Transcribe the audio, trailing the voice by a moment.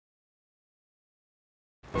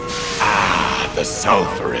The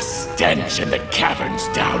sulphurous stench in the caverns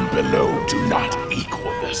down below do not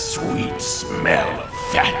equal the sweet smell of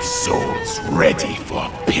fat souls ready for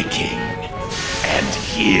picking. And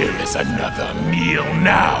here is another meal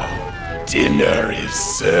now. Dinner is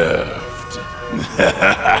served.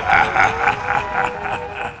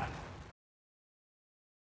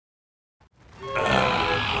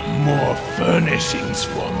 More furnishings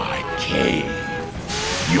for my cave.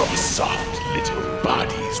 Your soft little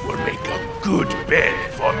bodies will make a good bed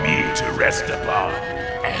for me to rest upon,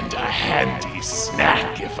 and a handy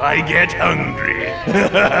snack if I get hungry.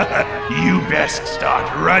 You best start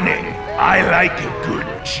running. I like a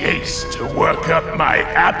good chase to work up my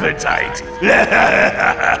appetite.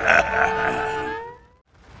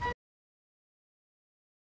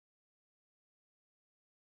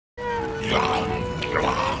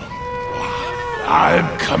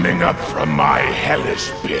 I'm coming up from my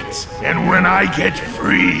hellish pit, and when I get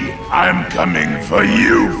free, I'm coming for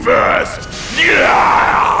you first!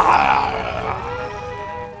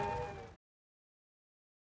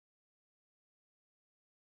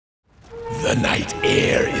 The night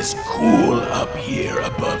air is cool up here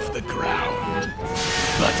above the ground,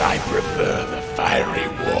 but I prefer the fiery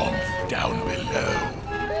warmth down below.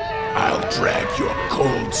 I'll drag your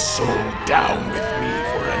cold soul down with me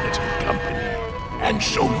for a little company, and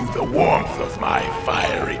show you the warmth of my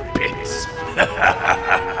fiery pits.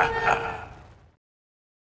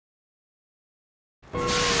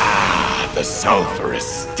 The sulphurous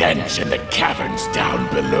stench in the caverns down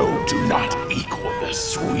below do not equal the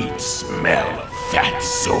sweet smell of fat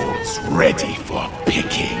souls ready for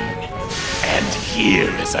picking. And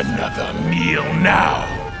here is another meal now.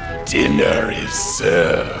 Dinner is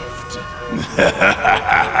served.